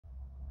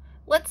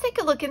let's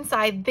take a look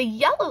inside the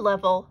yellow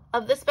level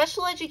of the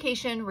special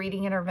education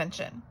reading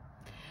intervention.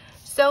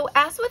 So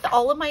as with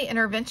all of my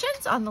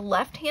interventions, on the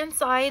left-hand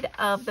side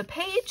of the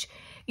page,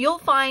 you'll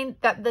find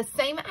that the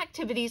same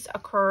activities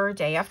occur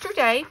day after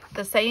day,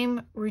 the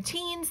same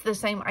routines, the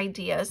same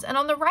ideas. And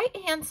on the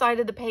right-hand side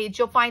of the page,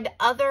 you'll find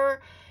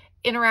other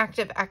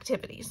interactive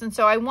activities. And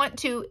so I want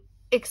to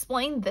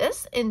explain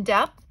this in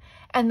depth,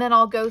 and then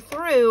I'll go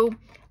through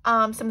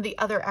some of the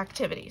other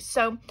activities.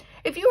 So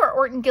if you are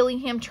Orton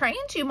Gillingham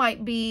trained, you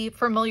might be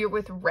familiar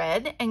with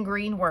red and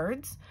green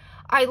words.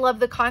 I love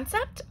the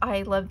concept,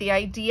 I love the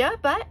idea,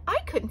 but I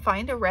couldn't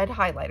find a red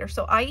highlighter.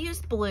 So I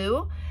used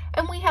blue,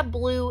 and we have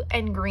blue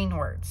and green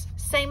words.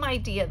 Same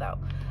idea though.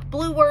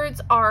 Blue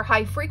words are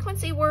high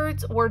frequency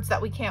words, words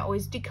that we can't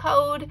always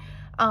decode,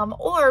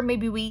 or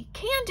maybe we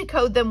can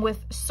decode them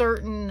with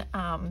certain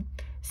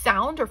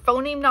sound or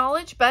phoneme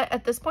knowledge, but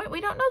at this point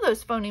we don't know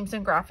those phonemes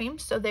and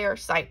graphemes, so they are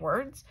sight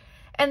words.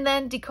 And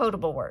then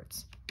decodable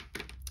words.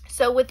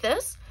 So with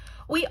this,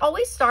 we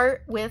always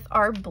start with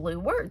our blue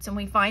words, and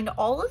we find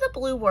all of the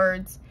blue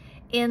words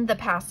in the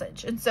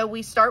passage. And so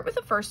we start with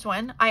the first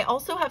one. I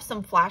also have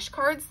some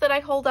flashcards that I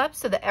hold up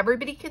so that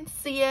everybody can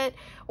see it,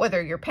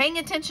 whether you're paying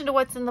attention to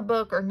what's in the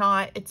book or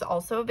not. It's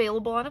also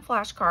available on a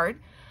flashcard.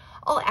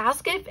 I'll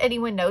ask if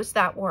anyone knows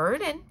that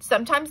word, and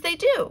sometimes they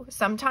do,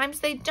 sometimes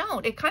they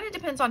don't. It kind of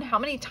depends on how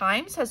many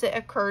times has it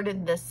occurred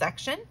in this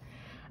section.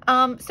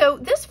 So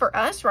this for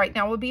us right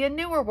now would be a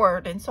newer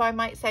word, and so I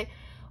might say,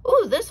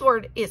 oh, this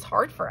word is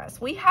hard for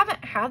us. We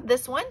haven't had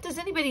this one. Does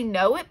anybody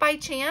know it by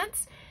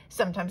chance?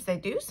 Sometimes they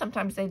do,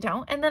 sometimes they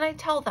don't, and then I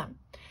tell them.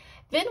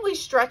 Then we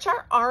stretch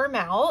our arm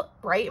out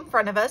right in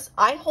front of us.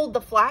 I hold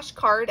the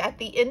flashcard at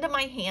the end of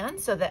my hand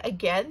so that,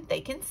 again,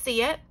 they can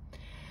see it.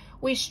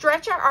 We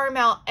stretch our arm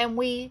out and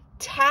we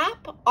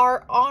tap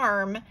our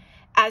arm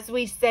as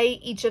we say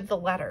each of the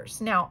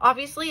letters. Now,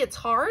 obviously it's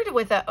hard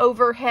with an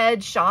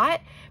overhead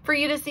shot for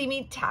you to see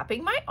me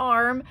tapping my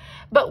arm,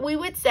 but we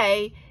would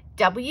say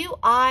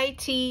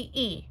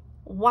W-I-T-E,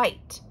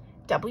 white,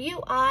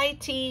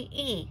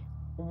 W-I-T-E,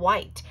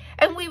 white.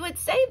 And we would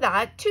say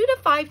that 2 to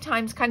 5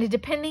 times, kind of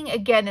depending,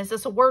 again, is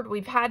this a word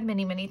we've had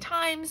many, many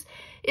times?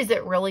 Is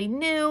it really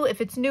new?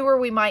 If it's newer,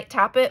 we might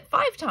tap it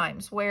 5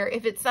 times, where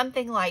if it's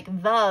something like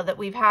the that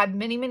we've had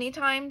many, many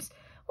times,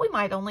 we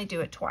might only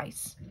do it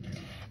twice.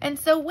 And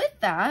so with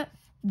that,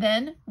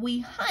 then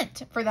we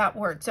hunt for that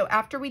word. So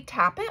after we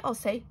tap it, I'll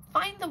say,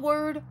 find the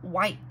word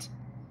white.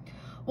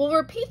 We'll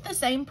repeat the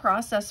same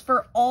process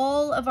for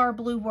all of our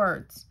blue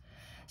words.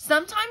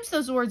 Sometimes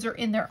those words are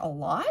in there a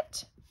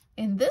lot.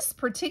 In this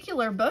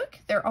particular book,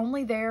 they're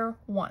only there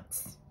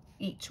once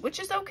each, which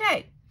is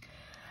okay.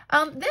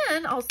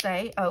 Then I'll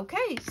say,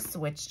 okay,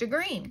 switch to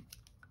green.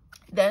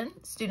 Then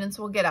students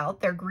will get out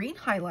their green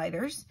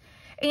highlighters,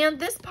 and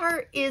this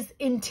part is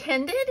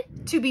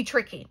intended to be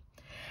tricky.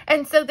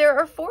 And so there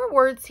are 4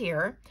 words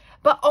here,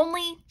 but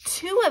only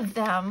 2 of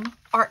them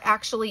are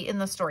actually in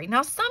the story.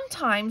 Now,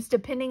 sometimes,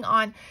 depending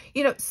on,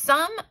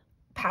 some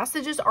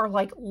passages are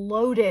like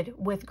loaded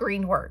with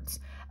green words,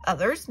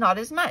 others not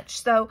as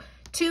much. So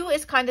 2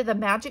 is kind of the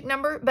magic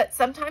number, but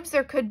sometimes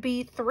there could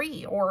be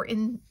 3, or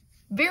in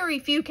very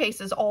few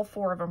cases, all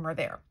 4 of them are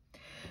there.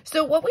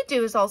 So what we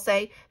do is I'll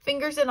say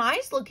fingers and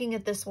eyes looking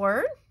at this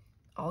word.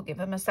 I'll give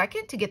them a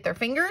second to get their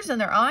fingers and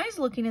their eyes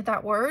looking at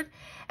that word.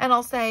 And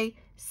I'll say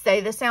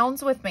the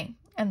sounds with me.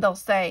 And they'll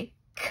say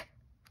k,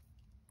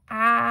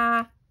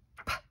 a,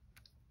 p,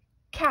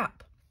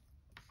 cap.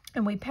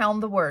 And we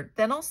pound the word.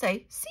 Then I'll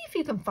say, see if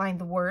you can find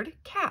the word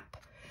cap.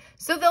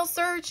 So they'll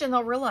search and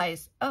they'll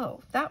realize,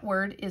 oh, that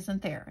word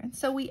isn't there. And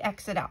so we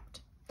X it out.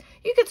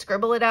 You could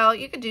scribble it out.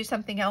 You could do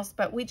something else,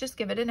 but we just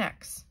give it an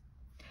X.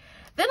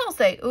 Then I'll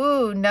say,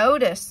 ooh,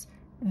 notice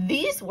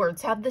these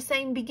words have the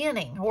same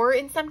beginning, or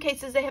in some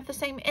cases they have the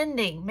same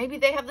ending. Maybe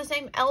they have the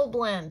same L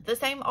blend, the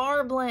same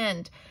R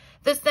blend,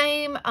 the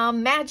same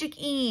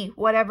magic E,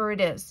 whatever it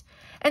is.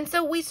 And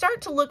so we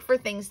start to look for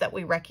things that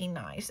we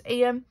recognize.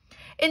 And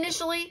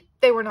initially,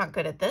 they were not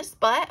good at this,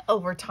 but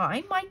over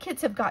time, my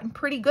kids have gotten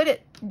pretty good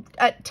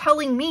at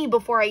telling me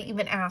before I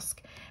even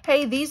ask,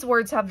 hey, these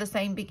words have the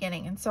same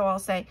beginning. And so I'll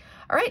say,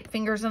 all right,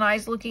 fingers and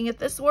eyes looking at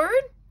this word,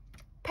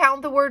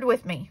 pound the word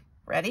with me.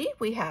 Ready?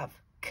 We have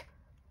k,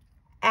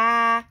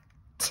 a,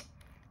 t,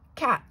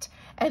 cat.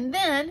 And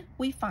then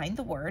we find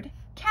the word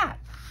cat.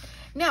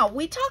 Now,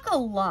 we talk a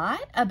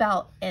lot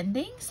about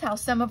endings, how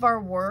some of our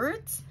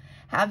words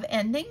have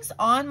endings.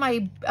 On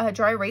my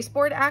dry erase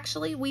board,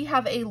 actually, we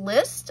have a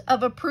list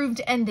of approved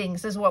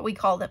endings is what we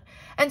call them.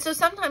 And so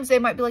sometimes they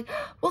might be like,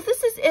 well,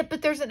 this is it,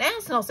 but there's an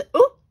S. And I'll say,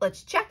 oh,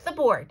 let's check the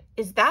board.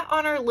 Is that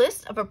on our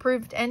list of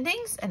approved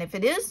endings? And if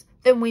it is,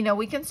 then we know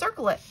we can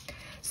circle it.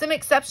 Some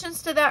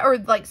exceptions to that, or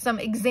like some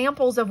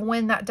examples of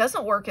when that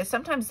doesn't work, is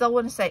sometimes they'll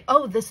want to say,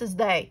 oh, this is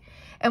they.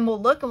 And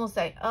we'll look and we'll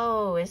say,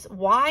 oh, is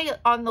Y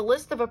on the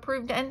list of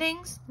approved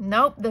endings?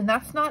 Nope, then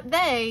that's not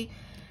they.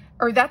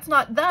 Or that's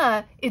not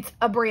the, it's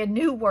a brand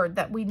new word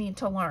that we need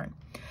to learn.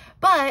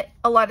 But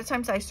a lot of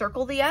times I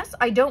circle the S.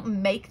 I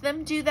don't make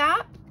them do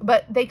that,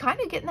 but they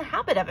kind of get in the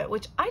habit of it,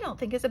 which I don't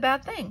think is a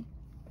bad thing.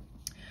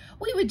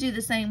 We would do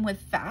the same with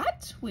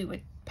fat. We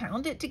would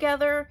pound it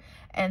together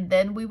and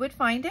then we would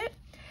find it.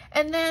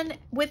 And then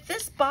with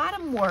this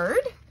bottom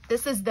word,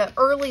 this is the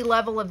early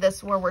level of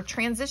this where we're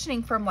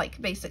transitioning from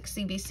like basic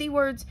CBC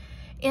words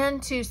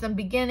into some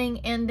beginning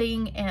and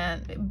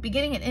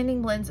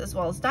ending blends as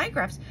well as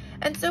digraphs.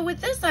 And so with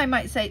this, I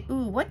might say,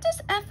 ooh, what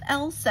does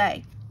FL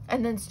say?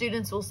 And then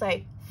students will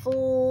say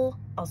full.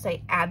 I'll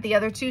say add the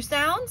other two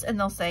sounds and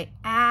they'll say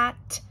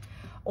at,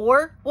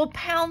 or we'll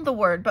pound the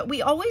word, but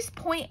we always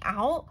point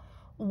out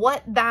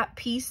what that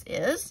piece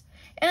is.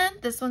 And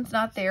this one's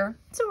not there,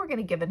 so we're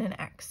gonna give it an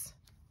X.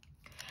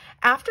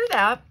 After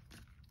that,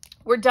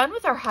 we're done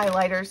with our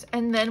highlighters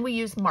and then we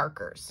use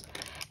markers.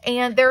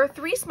 And there are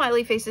 3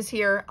 smiley faces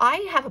here.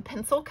 I have a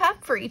pencil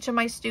cup for each of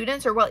my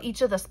students, or well,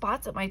 each of the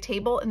spots at my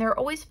table, and there are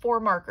always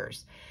 4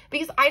 markers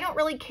because I don't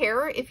really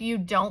care if you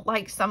don't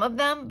like some of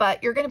them,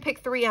 but you're gonna pick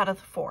 3 out of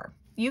the 4.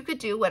 You could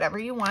do whatever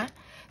you want.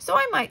 So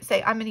I might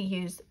say I'm gonna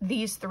use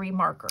these 3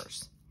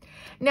 markers.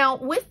 Now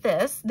with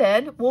this,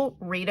 then we'll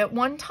read it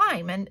one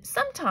time. And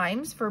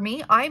sometimes for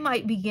me, I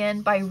might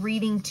begin by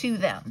reading to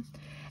them.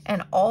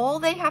 And all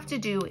they have to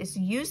do is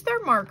use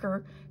their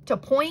marker to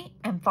point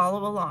and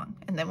follow along.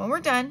 And then when we're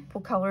done,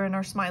 we'll color in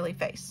our smiley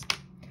face.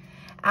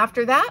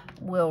 After that,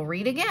 we'll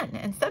read again.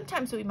 And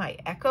sometimes we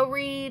might echo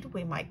read,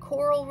 we might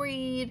choral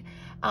read,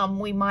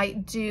 we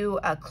might do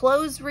a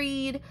close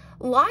read,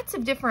 lots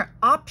of different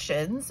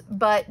options,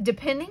 but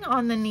depending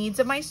on the needs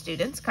of my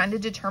students kind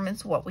of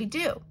determines what we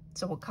do.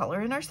 So we'll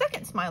color in our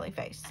second smiley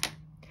face.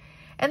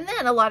 And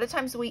then a lot of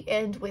times we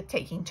end with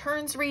taking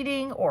turns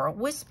reading or a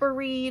whisper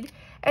read.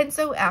 And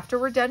so after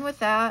we're done with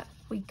that,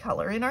 we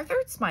color in our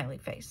third smiley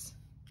face.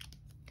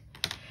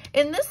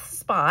 In this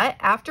spot,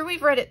 after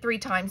we've read it 3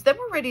 times, then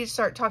we're ready to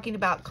start talking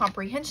about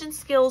comprehension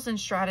skills and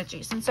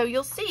strategies. And so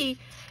you'll see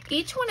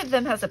each one of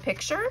them has a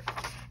picture,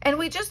 and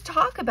we just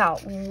talk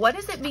about what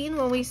does it mean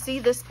when we see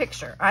this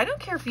picture. I don't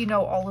care if you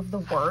know all of the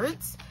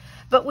words,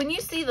 but when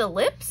you see the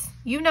lips,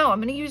 you know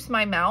I'm going to use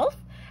my mouth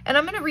and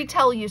I'm going to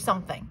retell you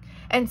something.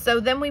 And so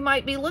then we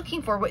might be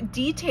looking for what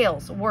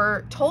details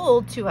were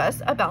told to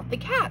us about the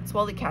cats.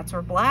 Well, the cats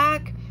were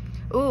black.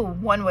 Ooh,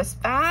 one was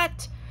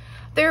fat.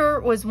 There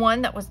was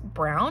one that was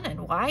brown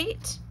and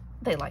white.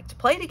 They like to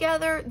play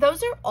together.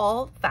 Those are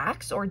all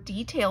facts or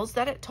details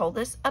that it told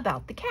us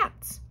about the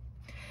cats.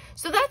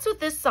 So that's what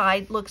this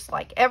side looks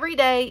like. Every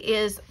day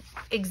is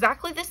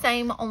exactly the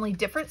same, only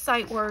different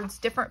sight words,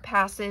 different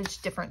passage,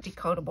 different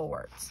decodable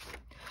words.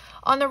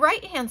 On the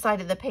right-hand side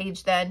of the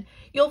page, then,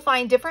 you'll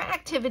find different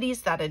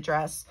activities that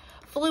address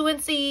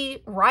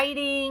fluency,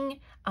 writing,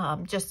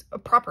 just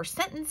proper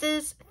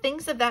sentences,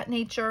 things of that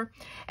nature.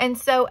 And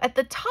so at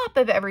the top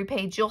of every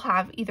page, you'll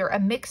have either a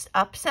mixed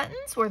up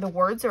sentence where the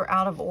words are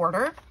out of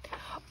order,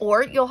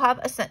 or you'll have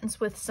a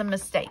sentence with some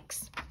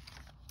mistakes.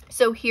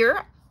 So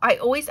here, I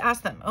always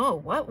ask them, oh,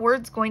 what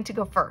word's going to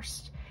go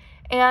first?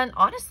 And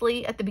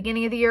honestly, at the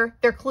beginning of the year,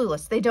 they're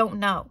clueless. They don't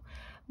know.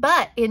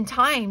 But in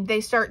time,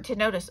 they start to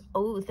notice,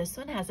 oh, this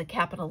one has a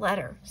capital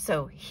letter,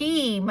 so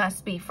he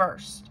must be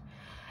first.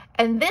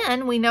 And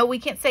then we know we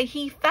can't say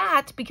he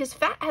fat because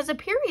fat has a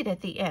period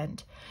at the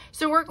end.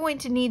 So we're going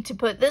to need to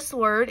put this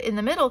word in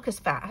the middle because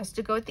fat has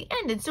to go at the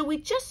end. And so we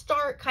just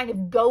start kind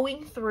of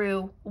going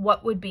through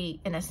what would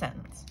be in a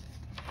sentence.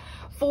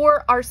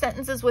 For our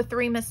sentences with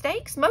 3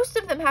 mistakes, most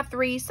of them have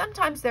 3,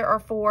 sometimes there are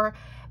 4,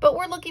 but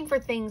we're looking for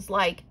things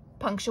like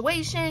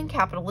punctuation,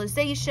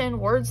 capitalization,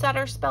 words that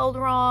are spelled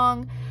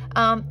wrong,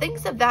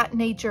 things of that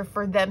nature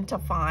for them to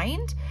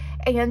find.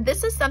 And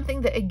this is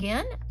something that,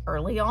 again,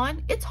 early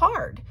on, it's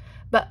hard.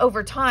 But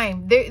over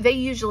time, they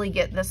usually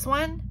get this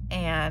one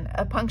and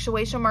a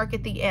punctuation mark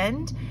at the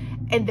end.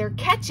 And they're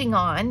catching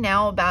on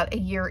now about a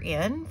year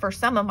in for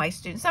some of my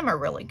students. Some are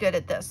really good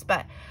at this,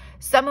 but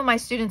some of my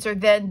students are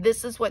then,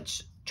 this is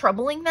what's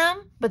troubling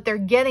them, but they're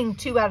getting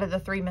 2 out of the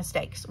 3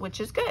 mistakes, which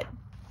is good.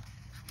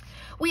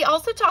 We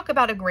also talk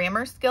about a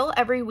grammar skill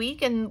every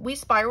week, and we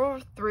spiral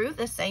through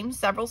the same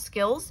several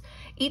skills.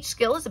 Each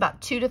skill is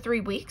about 2 to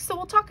 3 weeks. So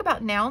we'll talk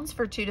about nouns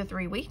for 2 to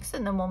 3 weeks,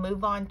 and then we'll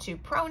move on to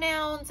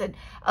pronouns and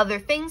other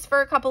things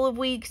for a couple of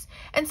weeks.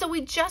 And so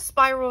we just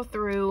spiral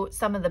through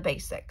some of the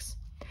basics.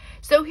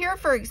 So here,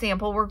 for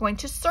example, we're going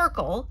to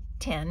circle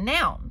 10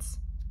 nouns.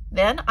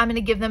 Then I'm going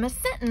to give them a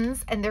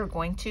sentence, and they're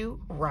going to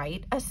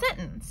write a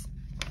sentence.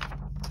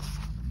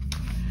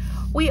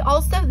 We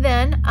also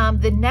then,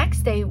 the next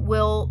day,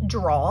 will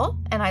draw,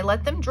 and I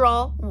let them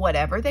draw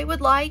whatever they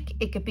would like.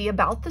 It could be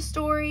about the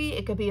story.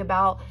 It could be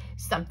about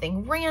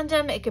something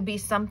random. It could be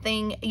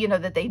something, you know,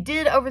 that they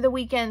did over the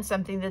weekend,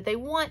 something that they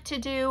want to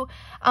do.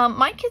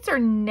 My kids are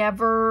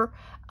never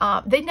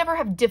They never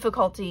have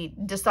difficulty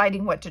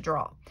deciding what to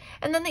draw.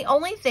 And then the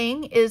only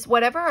thing is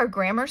whatever our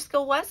grammar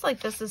skill was, like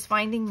this is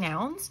finding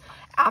nouns,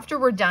 after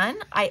we're done,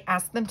 I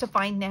ask them to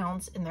find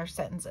nouns in their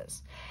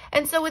sentences.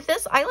 And so with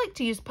this, I like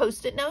to use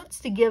Post-it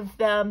notes to give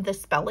them the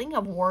spelling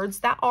of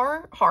words that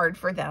are hard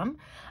for them.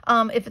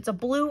 If it's a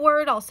blue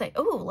word, I'll say,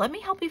 oh, let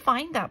me help you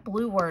find that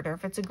blue word. Or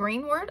if it's a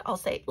green word, I'll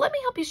say, let me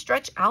help you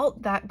stretch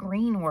out that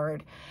green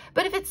word.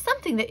 But if it's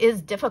something that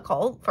is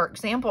difficult, for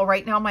example,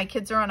 right now my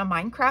kids are on a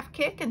Minecraft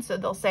kick, and so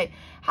they'll say,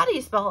 how do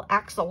you spell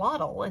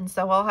axolotl? And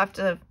so I'll have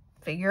to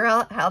figure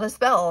out how to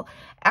spell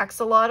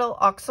axolotl,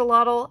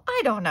 oxalotl,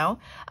 I don't know.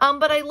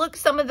 But I look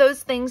some of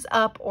those things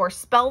up or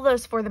spell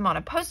those for them on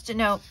a Post-it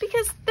note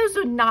because those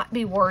would not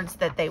be words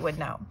that they would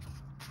know.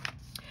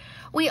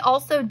 We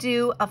also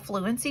do a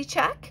fluency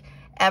check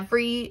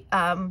every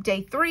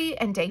day 3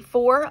 and day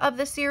 4 of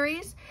the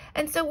series.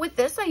 And so with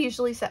this, I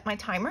usually set my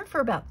timer for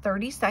about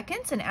 30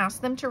 seconds and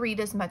ask them to read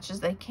as much as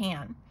they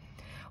can.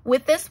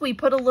 With this, we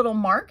put a little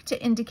mark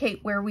to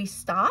indicate where we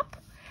stop.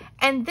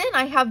 And then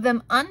I have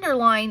them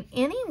underline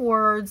any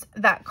words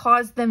that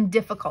cause them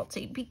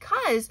difficulty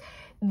because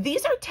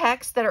these are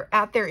texts that are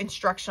at their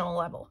instructional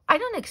level. I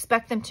don't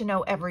expect them to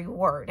know every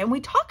word, and we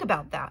talk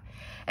about that.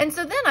 And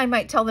so then I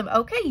might tell them,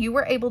 okay, you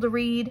were able to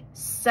read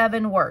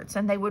 7 words,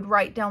 and they would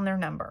write down their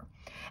number.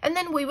 And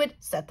then we would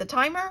set the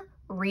timer,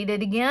 read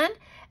it again,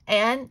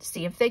 and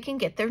see if they can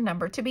get their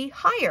number to be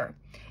higher.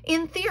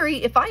 In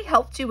theory, if I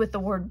helped you with the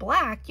word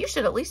black, you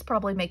should at least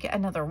probably make it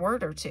another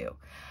word or 2.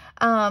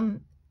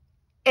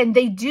 And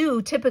they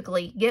do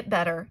typically get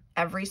better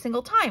every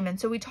single time. And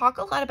so we talk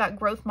a lot about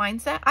growth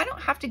mindset. I don't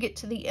have to get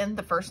to the end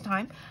the first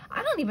time.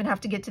 I don't even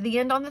have to get to the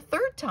end on the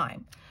 3rd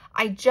time.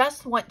 I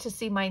just want to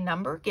see my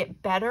number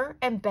get better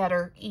and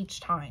better each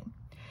time.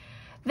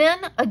 Then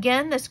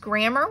again, this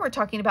grammar, we're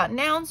talking about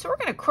nouns. So we're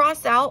going to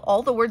cross out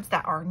all the words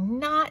that are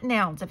not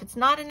nouns. If it's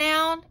not a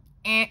noun,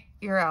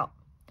 you're out.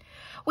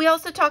 We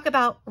also talk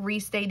about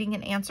restating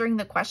and answering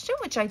the question,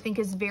 which I think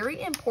is very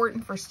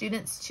important for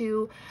students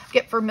to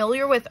get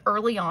familiar with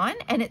early on.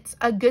 And it's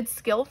a good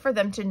skill for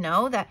them to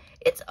know that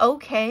it's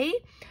okay.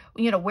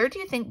 You know, where do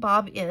you think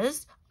Bob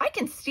is? I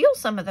can steal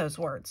some of those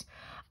words.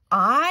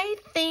 I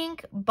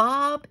think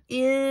Bob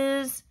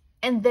is,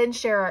 and then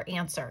share our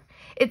answer.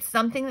 It's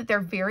something that they're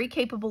very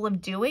capable of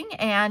doing,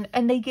 and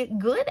they get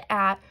good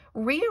at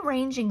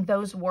rearranging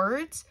those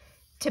words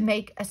to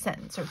make a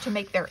sentence or to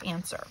make their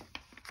answer.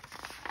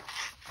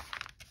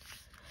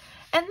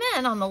 And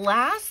then on the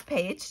last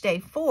page, day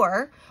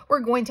 4, we're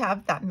going to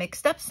have that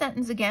mixed up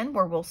sentence again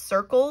where we'll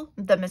circle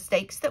the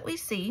mistakes that we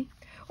see.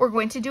 We're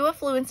going to do a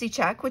fluency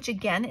check, which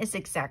again is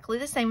exactly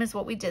the same as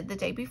what we did the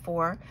day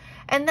before.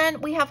 And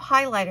then we have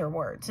highlighter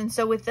words. And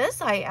so with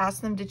this, I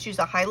ask them to choose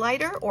a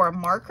highlighter or a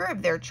marker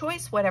of their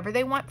choice, whatever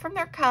they want from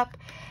their cup.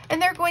 And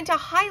they're going to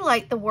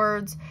highlight the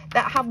words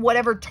that have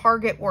whatever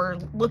target we're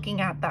looking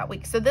at that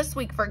week. So this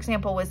week, for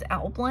example, was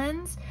L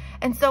blends.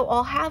 And so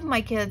I'll have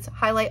my kids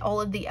highlight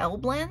all of the L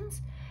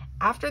blends.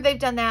 After they've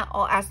done that,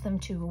 I'll ask them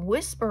to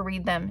whisper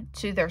read them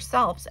to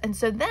themselves. And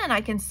so then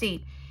I can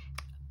see,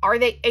 are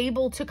they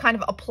able to kind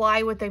of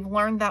apply what they've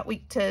learned that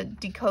week to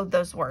decode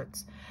those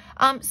words?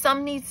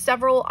 Some need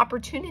several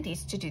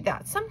opportunities to do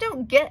that. Some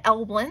don't get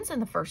L blends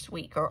in the first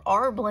week or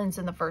R blends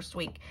in the first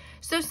week.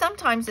 So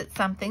sometimes it's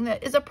something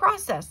that is a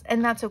process,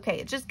 and that's okay.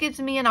 It just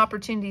gives me an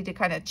opportunity to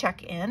kind of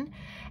check in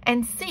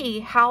and see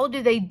how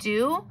do they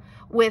do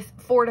with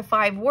 4 to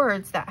 5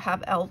 words that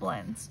have L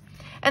blends.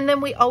 And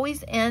then we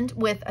always end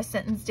with a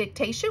sentence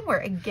dictation where,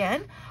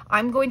 again,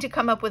 I'm going to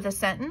come up with a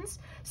sentence.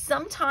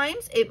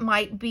 Sometimes it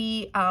might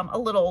be a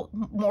little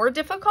more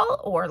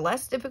difficult or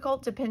less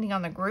difficult depending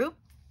on the group.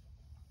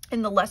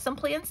 In the lesson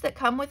plans that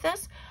come with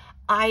this,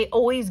 I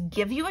always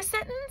give you a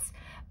sentence,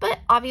 but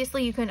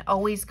obviously you can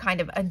always kind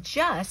of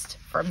adjust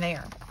from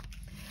there.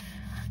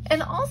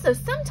 And also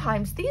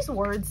sometimes these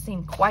words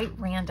seem quite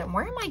random.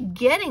 Where am I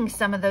getting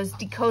some of those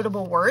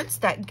decodable words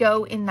that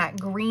go in that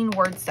green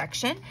word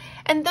section?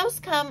 And those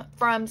come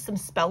from some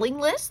spelling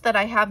lists that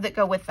I have that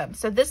go with them.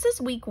 So this is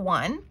week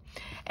 1.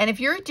 And if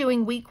you're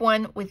doing week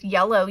 1 with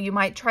yellow, you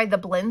might try the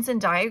blends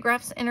and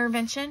digraphs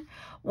intervention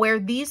where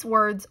these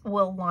words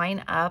will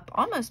line up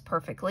almost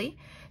perfectly.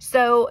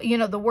 So, you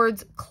know, the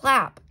words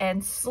clap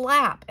and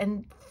slap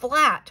and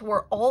flat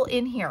were all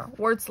in here.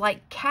 Words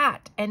like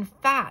cat and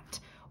fat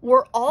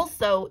were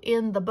also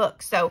in the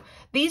book. So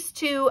these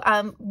two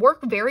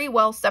work very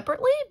well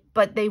separately,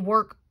 but they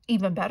work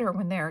even better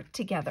when they're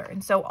together.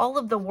 And so all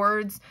of the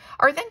words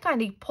are then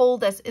kind of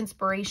pulled as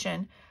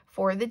inspiration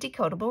for the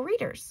decodable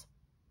readers.